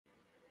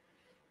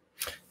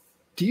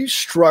Do you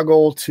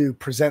struggle to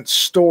present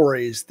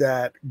stories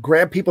that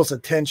grab people's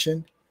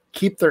attention,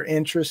 keep their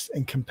interest,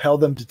 and compel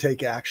them to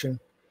take action?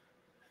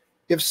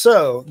 If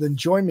so, then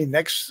join me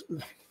this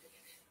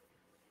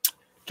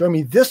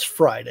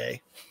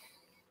Friday,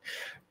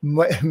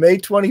 May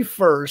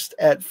 21st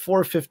at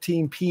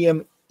 4:15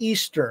 p.m.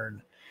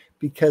 Eastern,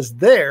 because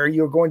there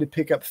you're going to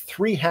pick up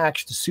 3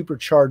 hacks to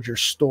supercharge your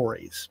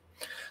stories.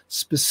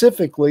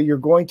 Specifically, you're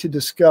going to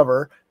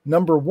discover,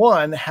 number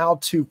 1, how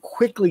to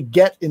quickly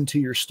get into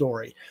your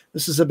story.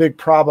 This is a big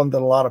problem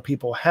that a lot of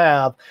people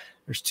have.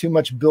 There's too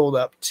much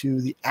buildup to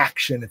the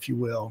action, if you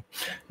will.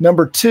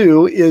 Number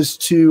 2 is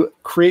to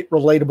create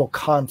relatable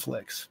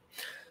conflicts.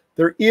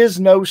 There is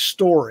no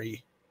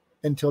story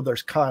until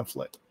there's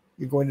conflict.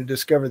 You're going to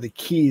discover the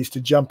keys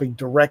to jumping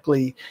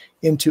directly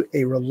into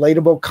a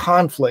relatable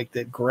conflict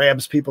that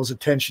grabs people's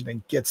attention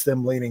and gets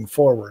them leaning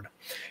forward.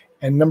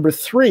 And number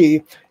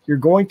 3, you're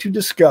going to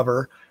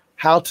discover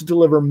how to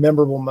deliver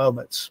memorable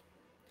moments.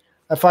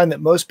 I find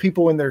that most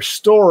people in their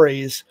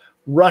stories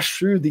rush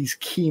through these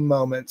key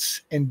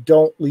moments and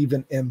don't leave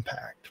an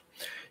impact.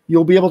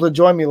 You'll be able to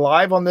join me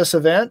live on this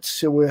event.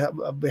 So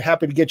I'll be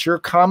happy to get your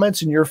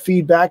comments and your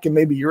feedback and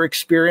maybe your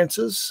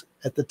experiences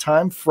at the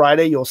time.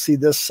 Friday, you'll see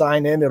this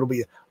sign in. It'll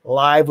be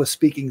live with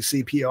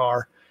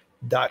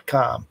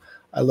speakingcpr.com.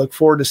 I look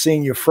forward to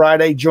seeing you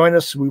Friday. Join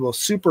us. We will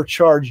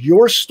supercharge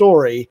your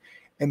story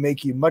and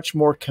make you much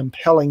more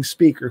compelling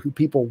speaker who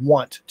people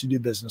want to do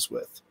business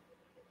with.